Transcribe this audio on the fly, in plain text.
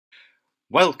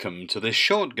Welcome to this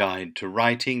short guide to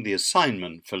writing the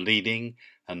assignment for leading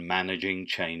and managing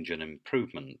change and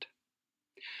improvement.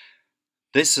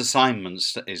 This assignment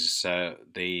is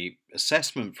the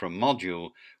assessment for a module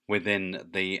within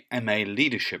the MA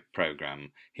Leadership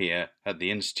Programme here at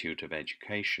the Institute of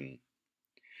Education.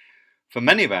 For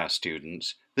many of our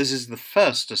students, this is the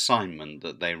first assignment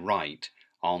that they write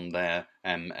on their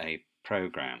MA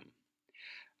programme,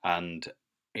 and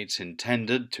it's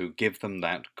intended to give them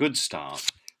that good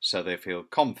start so they feel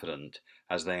confident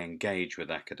as they engage with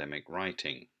academic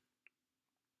writing.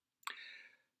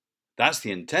 That's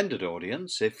the intended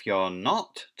audience. If you're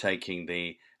not taking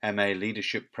the MA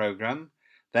Leadership Programme,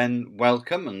 then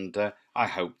welcome, and I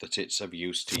hope that it's of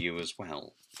use to you as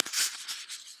well.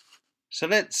 So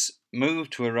let's move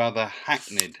to a rather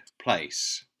hackneyed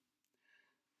place.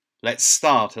 Let's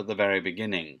start at the very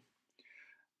beginning.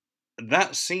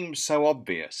 That seems so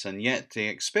obvious, and yet the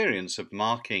experience of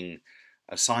marking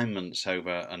assignments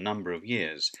over a number of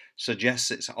years suggests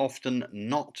it's often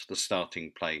not the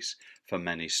starting place for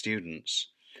many students.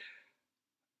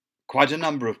 Quite a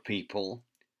number of people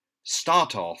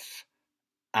start off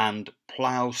and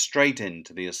plough straight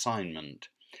into the assignment.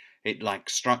 It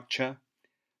lacks structure,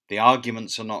 the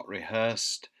arguments are not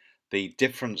rehearsed, the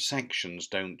different sections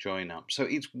don't join up. So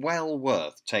it's well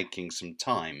worth taking some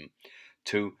time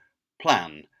to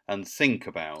plan and think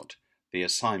about the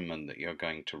assignment that you're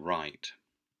going to write.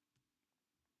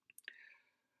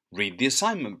 Read the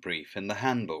assignment brief in the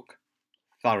handbook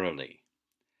thoroughly.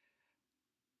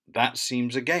 That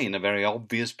seems again a very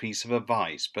obvious piece of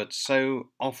advice, but so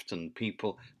often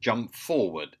people jump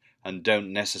forward and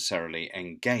don't necessarily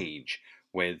engage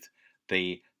with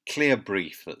the clear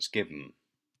brief that's given.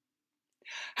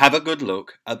 Have a good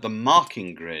look at the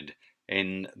marking grid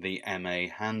in the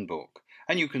MA handbook.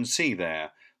 And you can see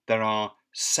there are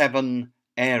 7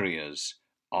 areas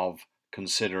of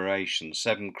consideration,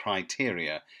 7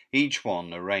 criteria, each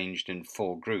one arranged in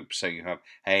 4 groups. So you have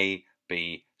A,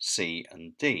 B, C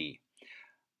and D.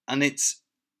 And it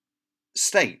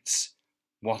states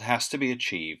what has to be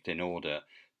achieved in order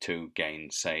to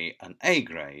gain, say, an A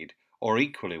grade, or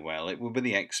equally well, it will be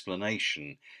the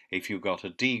explanation if you got a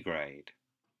D grade.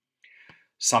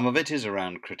 Some of it is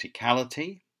around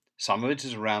criticality. Some of it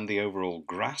is around the overall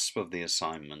grasp of the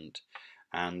assignment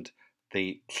and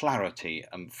the clarity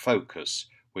and focus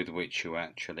with which you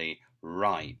actually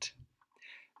write.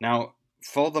 Now,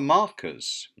 for the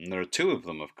markers, and there are 2 of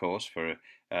them, of course, for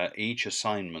each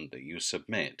assignment that you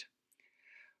submit,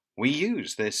 we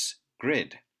use this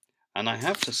grid. And I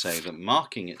have to say that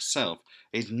marking itself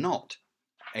is not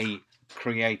a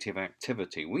creative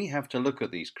activity. We have to look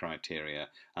at these criteria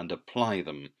and apply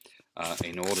them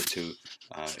in order to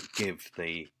give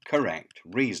the correct,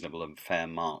 reasonable and fair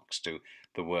marks to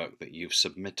the work that you've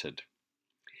submitted.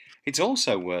 It's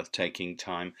also worth taking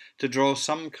time to draw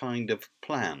some kind of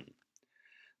plan.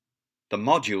 The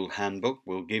module handbook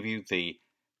will give you the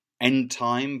end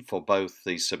time for both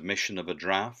the submission of a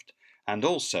draft and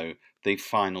also the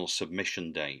final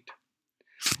submission date.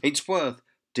 It's worth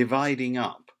dividing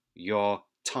up your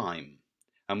time,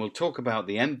 and we'll talk about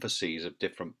the emphases of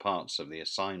different parts of the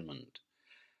assignment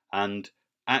and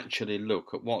actually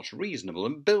look at what's reasonable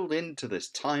and build into this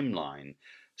timeline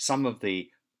some of the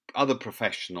other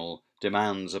professional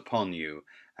demands upon you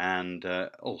and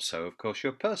also, of course,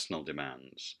 your personal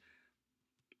demands.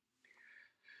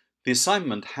 The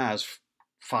assignment has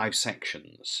 5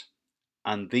 sections,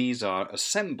 and these are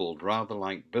assembled rather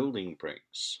like building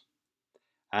bricks,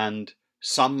 and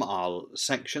some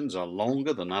sections are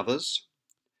longer than others,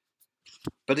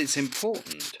 but it's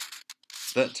important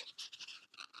that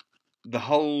the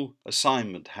whole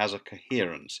assignment has a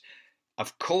coherence.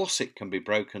 Of course it can be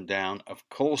broken down, of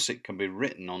course it can be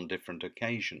written on different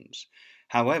occasions.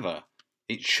 However,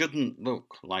 it shouldn't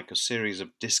look like a series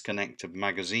of disconnected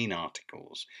magazine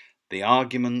articles. The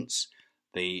arguments,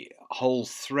 the whole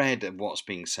thread of what's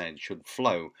being said should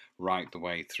flow right the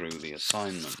way through the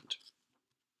assignment.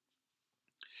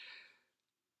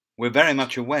 We're very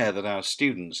much aware that our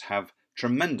students have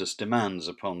tremendous demands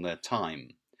upon their time.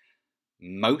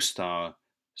 Most are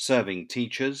serving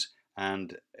teachers,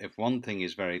 and if one thing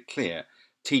is very clear,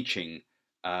 teaching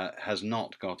has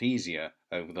not got easier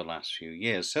over the last few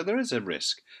years, so there is a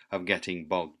risk of getting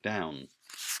bogged down.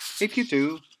 If you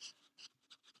do,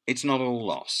 it's not all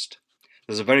lost.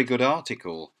 There's a very good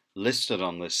article listed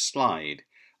on this slide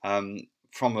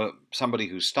from somebody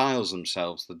who styles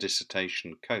themselves the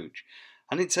dissertation coach,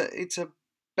 and it's a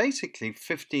basically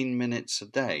 15 minutes a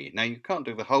day. Now, you can't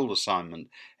do the whole assignment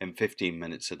in 15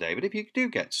 minutes a day, but if you do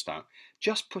get stuck,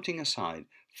 just putting aside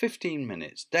 15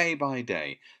 minutes, day by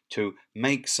day, to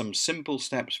make some simple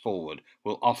steps forward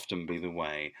will often be the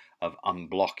way of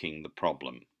unblocking the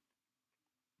problem.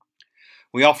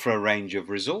 We offer a range of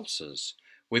resources.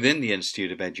 Within the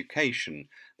Institute of Education,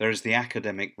 there is the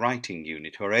Academic Writing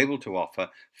Unit who are able to offer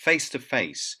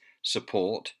face-to-face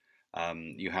support.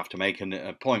 You have to make an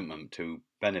appointment to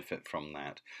benefit from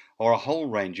that, or a whole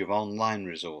range of online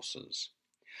resources.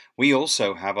 We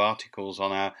also have articles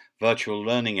on our virtual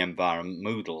learning environment,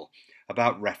 Moodle,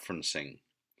 about referencing.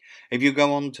 If you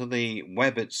go onto the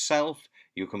web itself,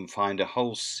 you can find a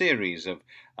whole series of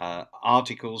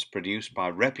articles produced by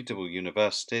reputable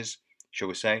universities, shall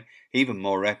we say, even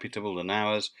more reputable than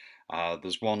ours.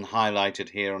 There's one highlighted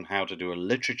here on how to do a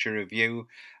literature review,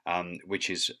 which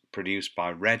is produced by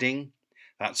Reading.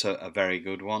 That's a very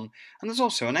good one. And there's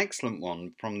also an excellent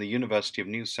one from the University of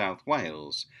New South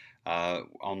Wales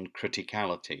on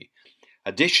criticality.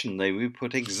 Additionally, we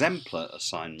put exemplar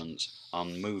assignments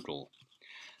on Moodle.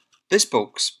 This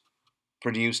book's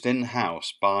produced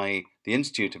in-house by the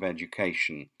Institute of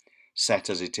Education, set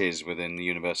as it is within the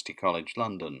University College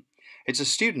London. It's a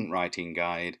student writing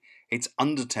guide, it's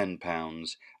under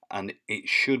 £10, and it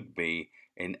should be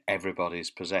in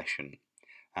everybody's possession.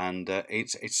 And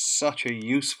it's such a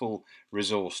useful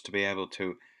resource to be able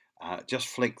to just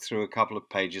flick through a couple of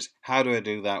pages. How do I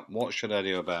do that? What should I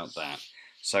do about that?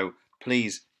 So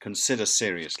please consider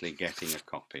seriously getting a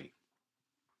copy.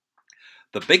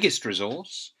 The biggest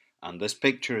resource, and this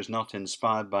picture is not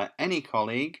inspired by any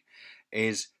colleague,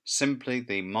 is simply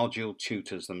the module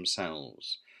tutors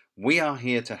themselves. We are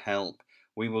here to help.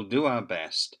 We will do our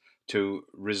best to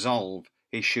resolve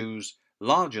issues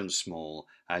large and small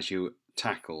as you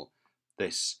tackle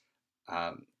this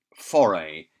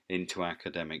foray into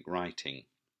academic writing.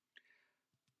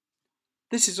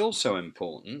 This is also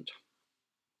important,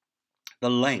 the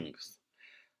length.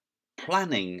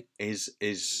 Planning is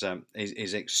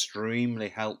extremely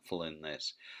helpful in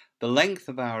this. The length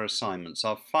of our assignments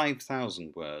are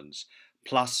 5,000 words,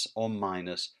 plus or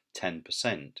minus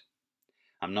 10%.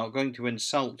 I'm not going to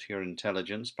insult your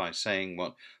intelligence by saying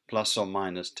what plus or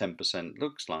minus 10%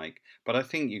 looks like, but I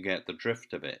think you get the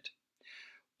drift of it.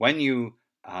 When you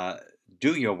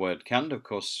do your word count, of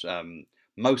course,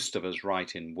 most of us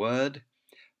write in Word.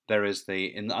 There is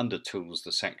under Tools,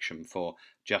 the section for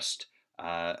just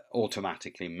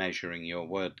automatically measuring your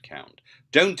word count.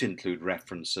 Don't include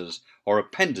references or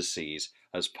appendices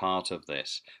as part of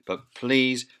this, but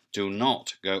please do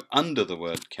not go under the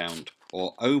word count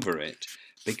or over it,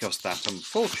 because that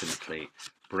unfortunately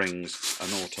brings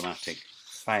an automatic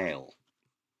fail.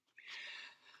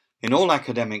 In all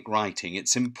academic writing,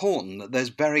 it's important that there's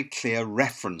very clear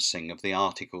referencing of the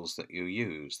articles that you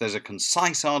use. There's a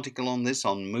concise article on this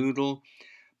on Moodle,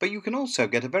 but you can also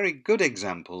get a very good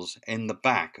examples in the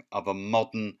back of a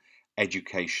modern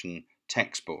education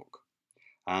textbook.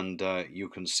 And you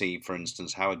can see, for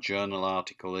instance, how a journal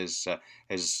article is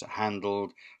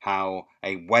handled, how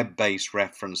a web-based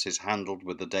reference is handled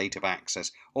with the date of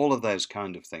access, all of those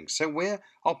kind of things. So we're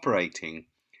operating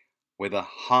with a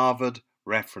Harvard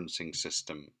referencing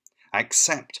system.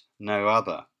 Accept no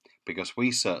other, because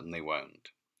we certainly won't.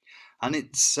 And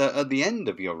it's at the end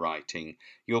of your writing,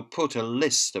 you'll put a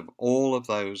list of all of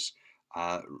those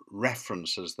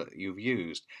references that you've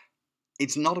used.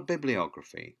 It's not a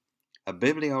bibliography. A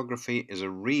bibliography is a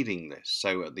reading list.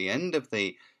 So at the end of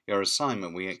your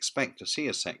assignment, we expect to see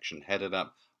a section headed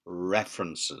up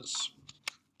References.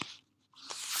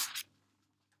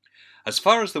 As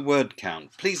far as the word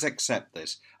count, please accept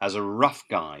this as a rough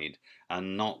guide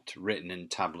and not written in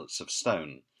tablets of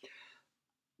stone.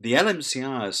 The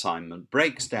LMCI assignment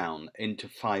breaks down into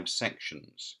 5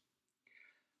 sections.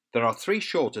 There are 3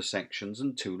 shorter sections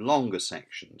and 2 longer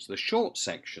sections. The short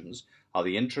sections are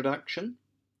the introduction,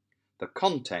 the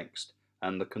context,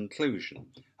 and the conclusion.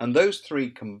 And those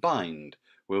 3 combined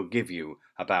will give you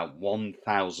about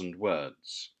 1,000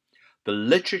 words. The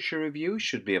literature review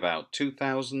should be about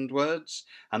 2,000 words,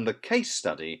 and the case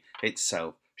study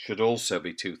itself should also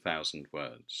be 2,000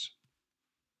 words.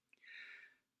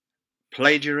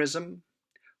 Plagiarism?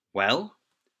 Well,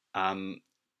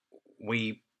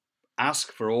 we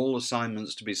ask for all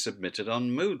assignments to be submitted on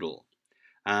Moodle,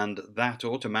 and that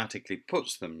automatically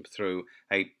puts them through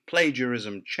a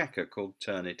plagiarism checker called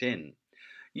Turnitin.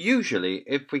 Usually,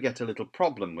 if we get a little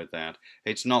problem with that,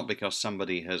 it's not because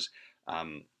somebody has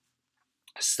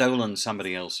stolen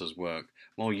somebody else's work.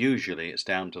 More usually, it's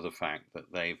down to the fact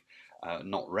that they've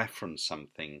not referenced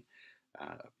something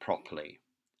properly.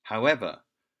 However,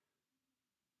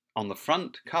 on the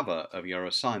front cover of your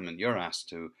assignment, you're asked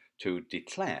to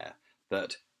declare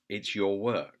that it's your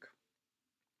work.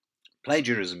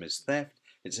 Plagiarism is theft.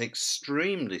 It's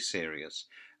extremely serious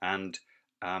and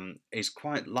is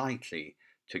quite likely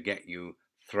to get you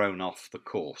thrown off the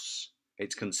course.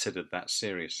 It's considered that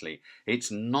seriously.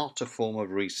 It's not a form of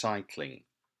recycling.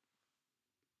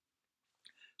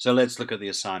 So let's look at the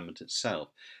assignment itself.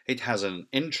 It has an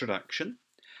introduction,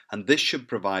 and this should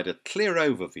provide a clear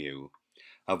overview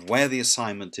of where the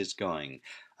assignment is going.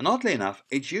 And oddly enough,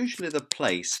 it's usually the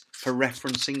place for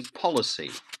referencing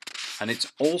policy. And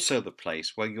it's also the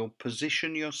place where you'll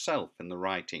position yourself in the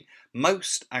writing.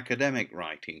 Most academic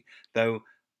writing, though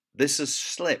this has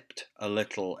slipped a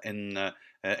little in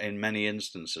many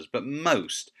instances, but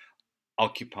most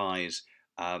occupies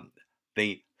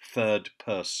the third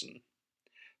person.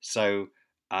 So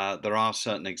there are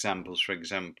certain examples. For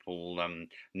example,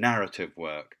 narrative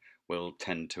work will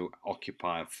tend to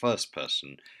occupy a first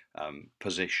person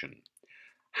position.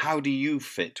 How do you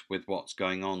fit with what's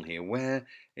going on here? Where,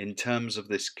 in terms of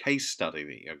this case study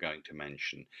that you're going to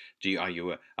mention, are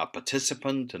you a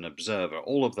participant, an observer?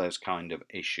 All of those kind of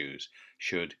issues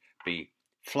should be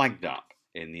flagged up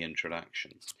in the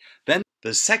introduction. Then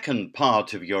the second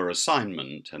part of your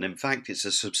assignment, and in fact it's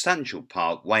a substantial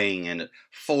part, weighing in at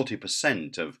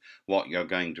 40% of what you're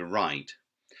going to write,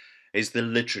 is the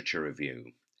literature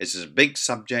review. This is a big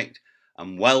subject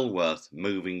and well worth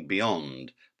moving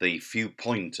beyond the few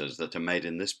pointers that are made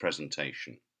in this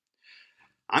presentation.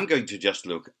 I'm going to just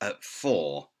look at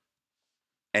 4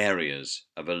 areas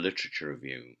of a literature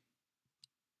review.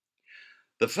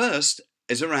 The first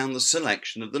is around the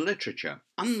selection of the literature.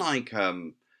 Unlike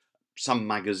some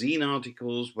magazine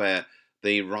articles where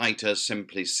the writer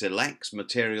simply selects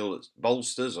material that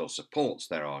bolsters or supports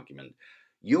their argument,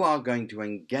 you are going to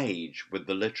engage with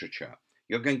the literature.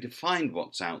 You're going to find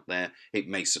what's out there. It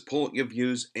may support your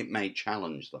views, it may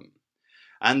challenge them.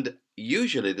 And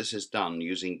usually this is done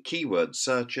using keyword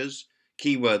searches.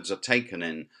 Keywords are taken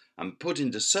in and put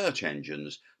into search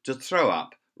engines to throw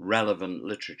up relevant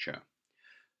literature.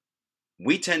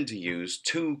 We tend to use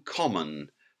 2 common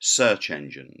search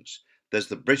engines. There's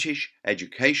the British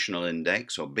Educational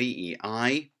Index, or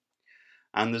BEI,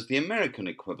 and there's the American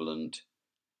equivalent,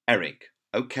 ERIC.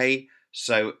 Okay,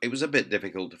 so it was a bit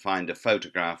difficult to find a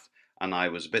photograph, and I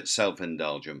was a bit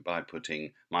self-indulgent by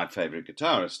putting my favourite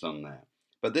guitarist on there.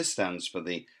 But this stands for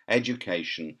the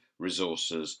Education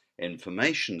Resources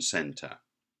Information Centre,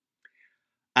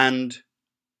 and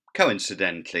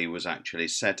coincidentally was actually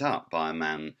set up by a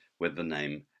man with the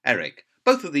name Eric.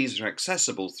 Both of these are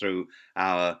accessible through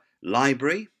our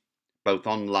library, both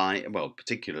online, well,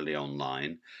 particularly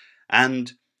online,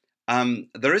 and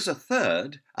there is a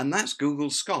third, and that's Google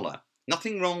Scholar.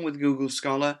 Nothing wrong with Google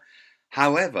Scholar.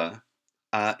 However,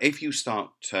 if you start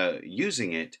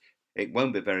using it, it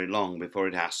won't be very long before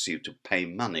it asks you to pay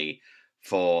money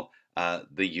for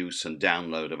the use and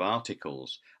download of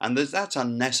articles. And that's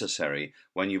unnecessary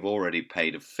when you've already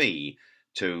paid a fee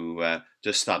to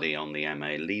study on the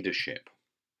MA Leadership.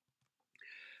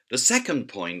 The second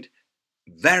point,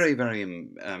 very, very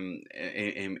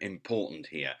important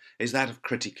here, is that of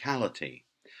criticality.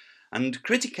 And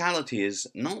criticality is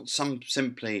not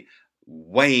simply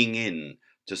weighing in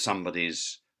to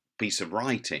somebody's piece of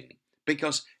writing,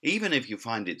 because even if you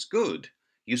find it's good,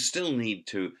 you still need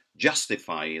to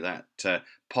justify that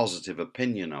positive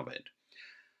opinion of it.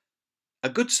 A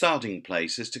good starting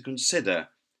place is to consider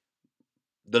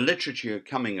the literature you're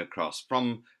coming across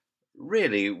from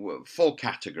really 4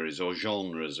 categories or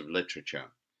genres of literature.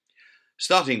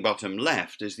 Starting bottom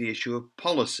left is the issue of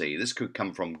policy. This could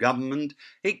come from government,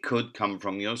 it could come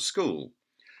from your school.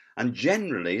 And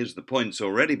generally, as the point's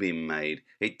already been made,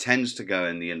 it tends to go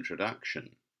in the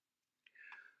introduction.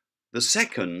 The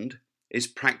second is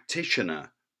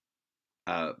practitioner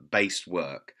based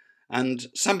work. And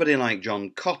somebody like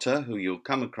John Cotter, who you'll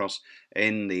come across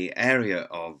in the area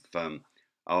of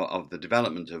the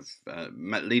development of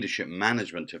leadership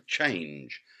management of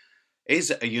change,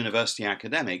 is a university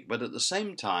academic, but at the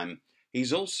same time,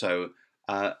 he's also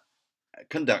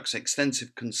conducts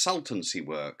extensive consultancy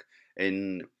work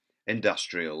in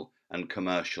industrial and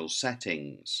commercial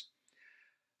settings.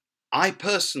 I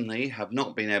personally have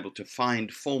not been able to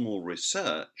find formal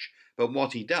research, but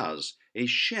what he does is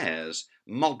shares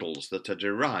models that are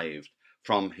derived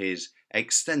from his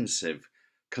extensive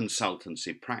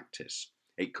consultancy practice.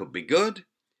 It could be good,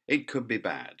 it could be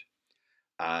bad.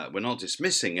 We're not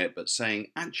dismissing it, but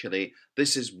saying actually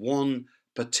this is one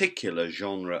particular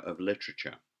genre of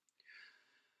literature.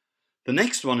 The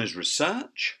next one is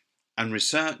research, and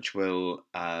research will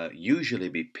usually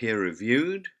be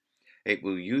peer-reviewed. It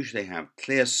will usually have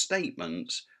clear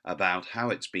statements about how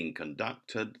it's been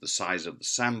conducted, the size of the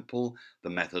sample, the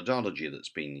methodology that's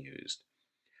been used.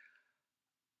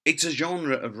 It's a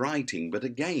genre of writing, but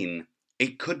again,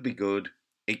 it could be good,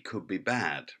 it could be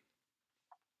bad.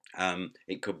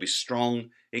 It could be strong,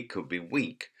 it could be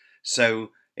weak.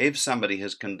 So if somebody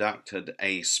has conducted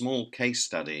a small case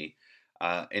study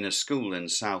in a school in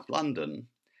South London,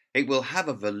 it will have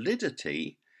a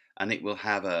validity and it will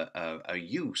have a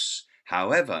use.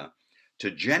 However,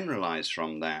 to generalize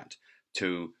from that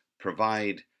to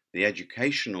provide the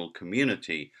educational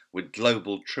community with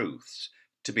global truths,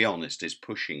 to be honest, is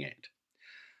pushing it.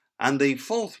 And the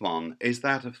fourth one is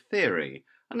that of theory,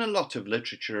 and a lot of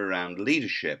literature around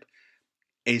leadership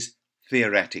is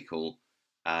theoretical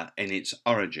in its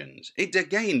origins. It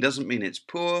again doesn't mean it's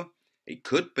poor, it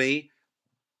could be,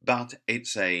 but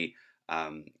it's a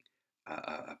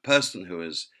person who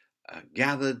has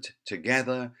gathered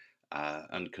together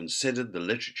and considered the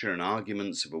literature and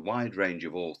arguments of a wide range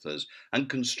of authors and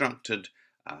constructed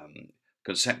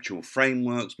conceptual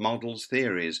frameworks, models,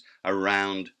 theories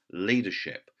around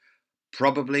leadership,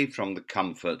 probably from the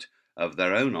comfort of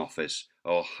their own office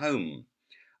or home.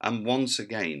 And once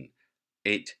again,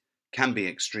 it can be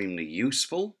extremely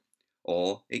useful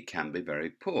or it can be very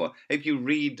poor. If you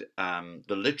read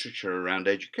the literature around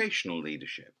educational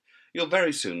leadership, you'll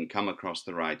very soon come across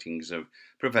the writings of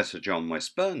Professor John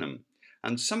West Burnham.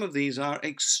 And some of these are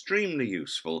extremely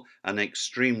useful and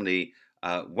extremely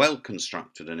well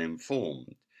constructed and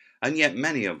informed. And yet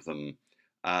many of them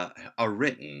are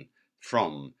written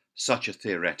from such a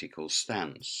theoretical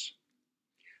stance.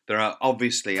 There are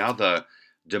obviously other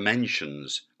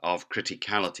dimensions of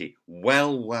criticality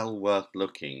well worth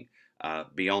looking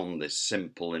beyond this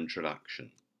simple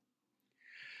introduction.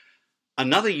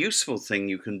 Another useful thing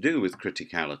you can do with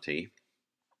criticality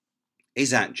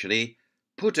is actually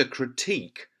put a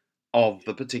critique of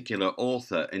the particular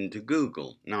author into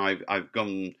Google. Now, I've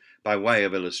gone by way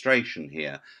of illustration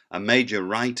here. A major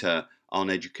writer on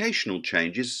educational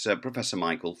change is Professor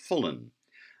Michael Fullan.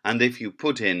 And if you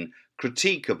put in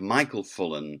critique of Michael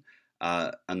Fullan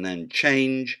and then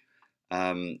change,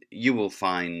 you will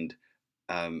find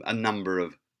a number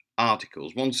of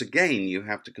articles. Once again, you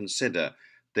have to consider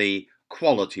the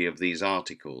quality of these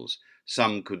articles.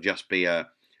 Some could just be a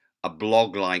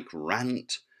blog-like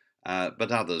rant,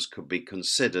 but others could be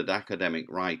considered academic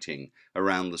writing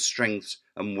around the strengths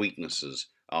and weaknesses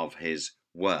of his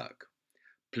work.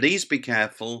 Please be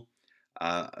careful,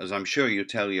 as I'm sure you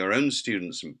tell your own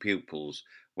students and pupils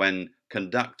when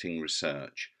conducting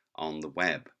research on the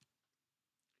web.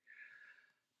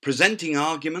 Presenting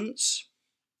arguments.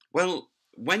 Well,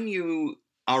 when you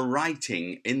are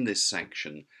writing in this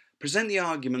section, present the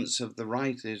arguments of the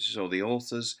writers or the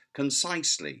authors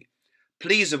concisely.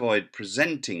 Please avoid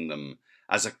presenting them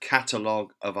as a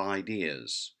catalogue of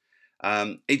ideas.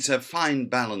 It's a fine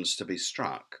balance to be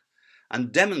struck,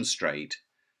 and demonstrate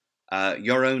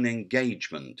your own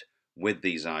engagement with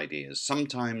these ideas.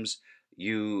 Sometimes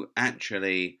you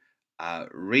actually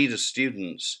read a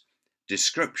student's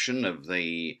description of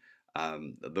the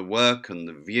work and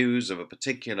the views of a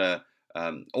particular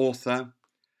author,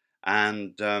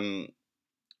 and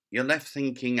you're left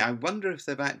thinking, I wonder if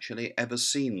they've actually ever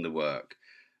seen the work.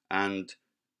 And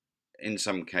in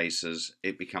some cases,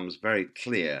 it becomes very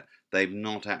clear they've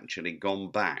not actually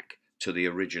gone back to the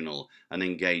original and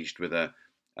engaged with a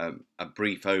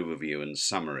brief overview and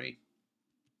summary.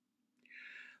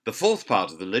 The fourth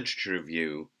part of the literature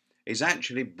review is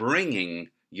actually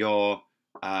bringing your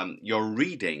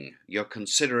reading, your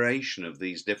consideration of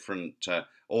these different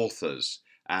authors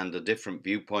and the different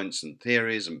viewpoints and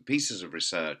theories and pieces of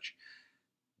research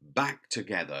back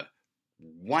together,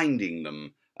 winding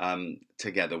them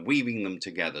together, weaving them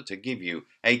together to give you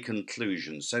a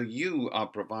conclusion. So you are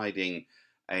providing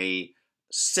a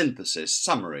synthesis,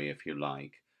 summary, if you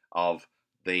like, of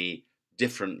the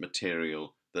different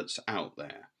material that's out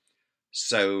there.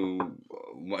 So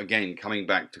again, coming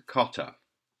back to Cotter.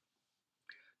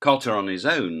 Cotter on his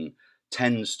own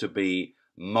tends to be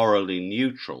morally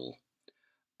neutral,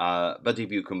 but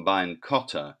if you combine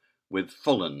Cotter with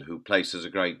Fullan, who places a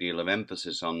great deal of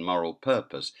emphasis on moral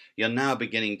purpose, you're now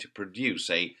beginning to produce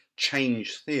a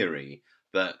change theory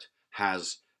that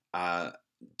has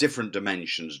different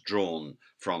dimensions drawn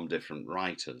from different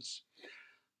writers.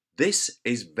 This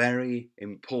is very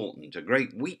important. A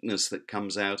great weakness that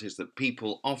comes out is that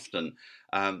people often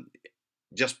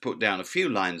just put down a few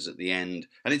lines at the end,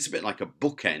 and it's a bit like a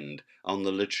bookend on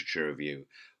the literature review.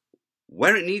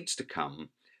 Where it needs to come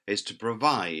is to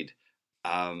provide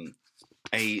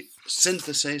a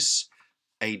synthesis,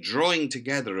 a drawing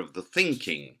together of the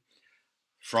thinking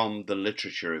from the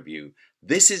literature review.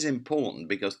 This is important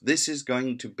because this is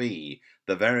going to be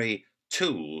the very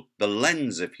tool, the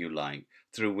lens, if you like,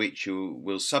 through which you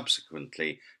will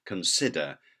subsequently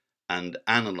consider and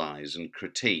analyse and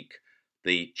critique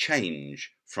the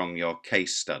change from your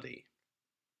case study.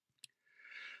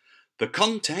 The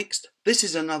context, this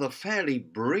is another fairly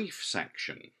brief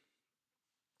section,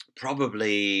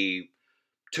 probably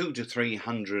 200 to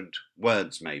 300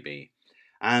 words maybe,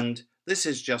 and this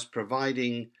is just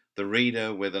providing the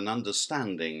reader with an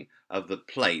understanding of the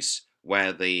place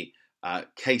where the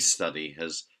case study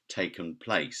has taken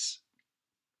place.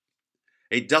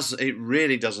 It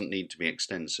really doesn't need to be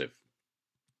extensive.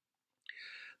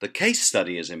 The case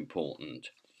study is important.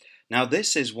 Now,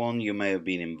 this is one you may have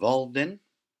been involved in.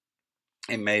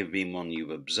 It may have been one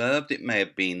you've observed. It may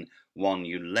have been one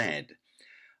you led.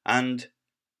 And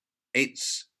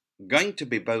it's going to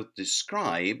be both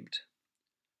described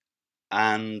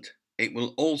and it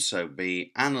will also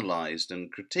be analysed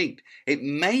and critiqued. It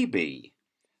may be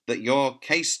that your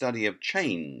case study of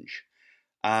change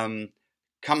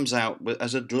comes out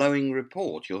as a glowing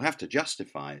report. You'll have to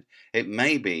justify it. It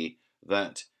may be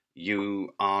that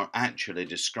you are actually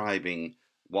describing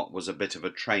what was a bit of a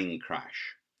train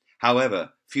crash.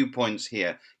 However, few points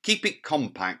here. Keep it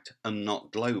compact and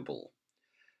not global.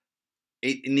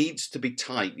 It needs to be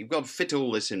tight. You've got to fit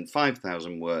all this in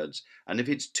 5,000 words. And if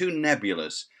it's too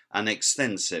nebulous and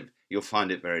extensive, you'll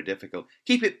find it very difficult.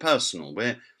 Keep it personal.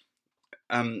 We're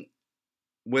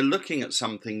looking at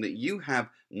something that you have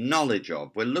knowledge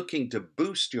of. We're looking to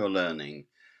boost your learning.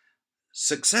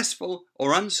 Successful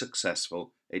or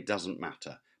unsuccessful, it doesn't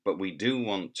matter. But we do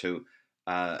want to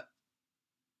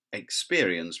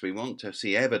we want to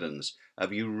see evidence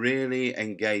of you really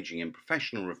engaging in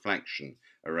professional reflection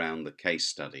around the case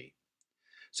study.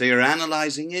 So you're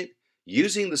analysing it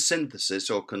using the synthesis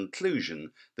or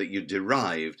conclusion that you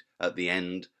derived at the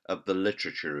end of the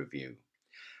literature review.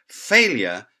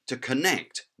 Failure to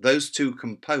connect those two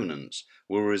components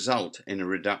will result in a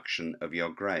reduction of your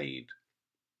grade.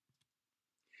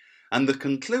 And the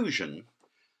conclusion,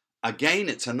 again,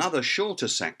 it's another shorter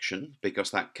section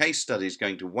because that case study is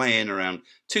going to weigh in around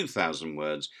 2,000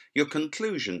 words. Your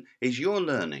conclusion is your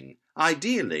learning.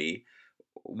 Ideally,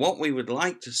 what we would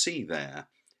like to see there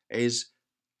is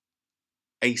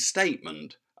a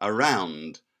statement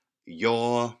around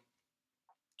your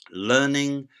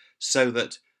learning so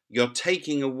that you're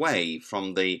taking away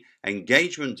from the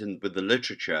engagement with the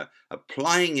literature,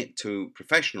 applying it to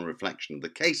professional reflection of the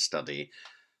case study,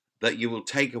 that you will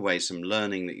take away some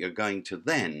learning that you're going to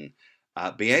then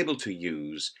be able to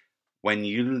use when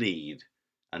you lead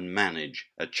and manage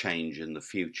a change in the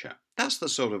future. That's the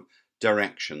sort of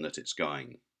direction that it's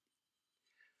going.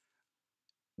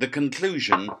 The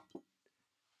conclusion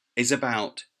is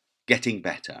about getting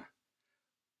better.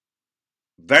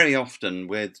 Very often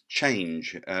with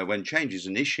change, when change is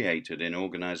initiated in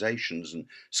organisations and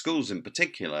schools in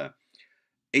particular,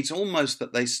 it's almost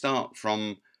that they start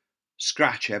from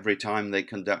scratch every time they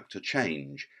conduct a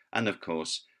change. And of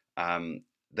course,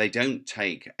 they don't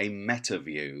take a meta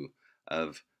view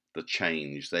of the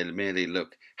change. They merely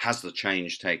look, has the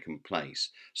change taken place?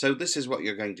 So this is what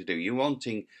you're going to do. You're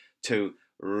wanting to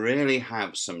really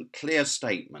have some clear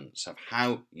statements of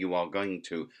how you are going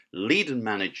to lead and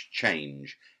manage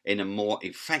change in a more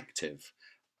effective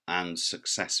and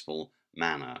successful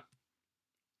manner.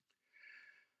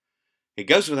 It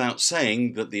goes without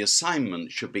saying that the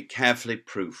assignment should be carefully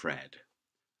proofread.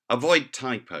 Avoid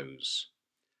typos,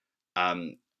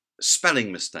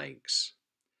 spelling mistakes,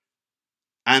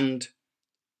 and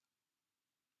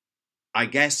I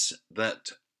guess that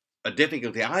a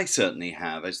difficulty I certainly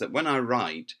have is that when I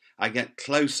write, I get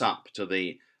close up to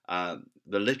the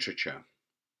literature,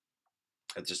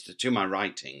 just to my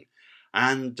writing,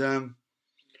 and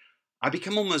I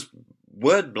become almost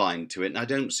word blind to it, and I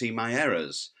don't see my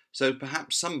errors. So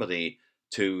perhaps somebody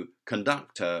to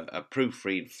conduct a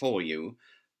proofread for you.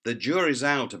 The jury's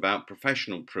out about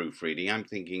professional proofreading. I'm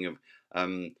thinking of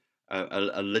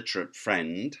a literate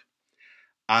friend.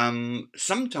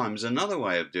 Sometimes another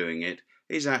way of doing it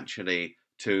is actually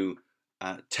to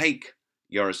take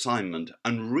your assignment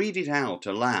and read it out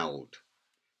aloud.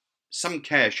 Some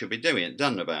care should be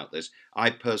done about this. I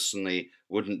personally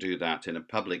wouldn't do that in a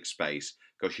public space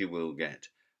because you will get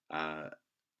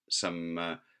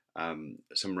some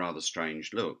rather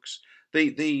strange looks.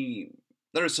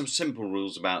 There are some simple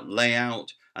rules about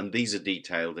layout, and these are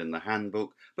detailed in the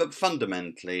handbook, but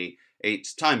fundamentally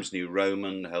it's Times New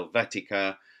Roman,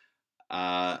 Helvetica,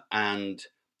 and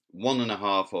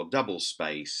 1.5 or double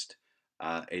spaced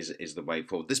is the way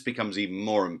forward. This becomes even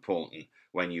more important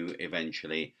when you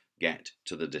eventually get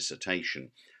to the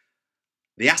dissertation.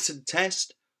 The acid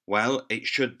test, well, it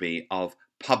should be of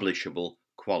publishable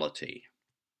quality.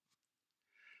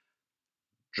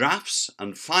 Drafts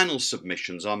and final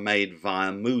submissions are made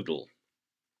via Moodle,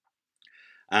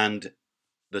 and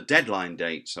the deadline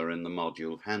dates are in the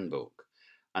module handbook,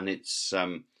 and it's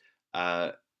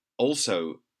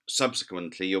also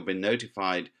subsequently you'll be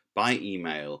notified by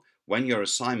email when your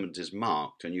assignment is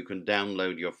marked, and you can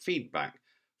download your feedback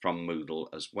from Moodle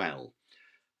as well.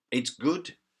 It's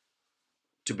good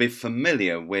to be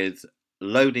familiar with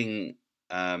loading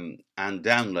and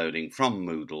downloading from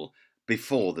Moodle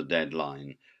before the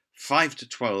deadline. 5 to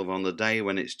 12 on the day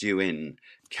when it's due in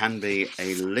can be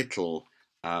a little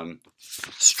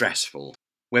stressful.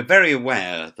 We're very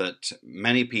aware that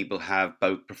many people have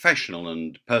both professional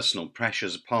and personal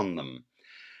pressures upon them,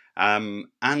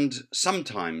 and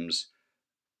sometimes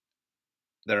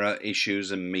there are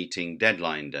issues in meeting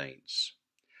deadline dates.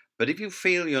 But if you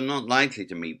feel you're not likely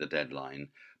to meet the deadline,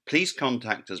 please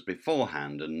contact us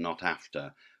beforehand and not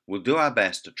after. We'll do our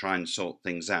best to try and sort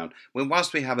things out.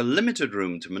 Whilst we have a limited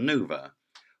room to manoeuvre,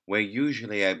 we're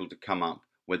usually able to come up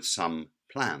with some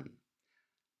plan.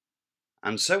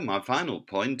 And so my final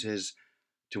point is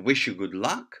to wish you good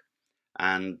luck,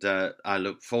 and I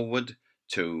look forward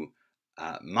to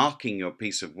marking your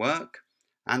piece of work,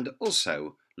 and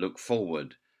also look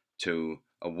forward to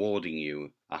awarding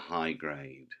you a high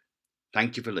grade.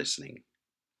 Thank you for listening.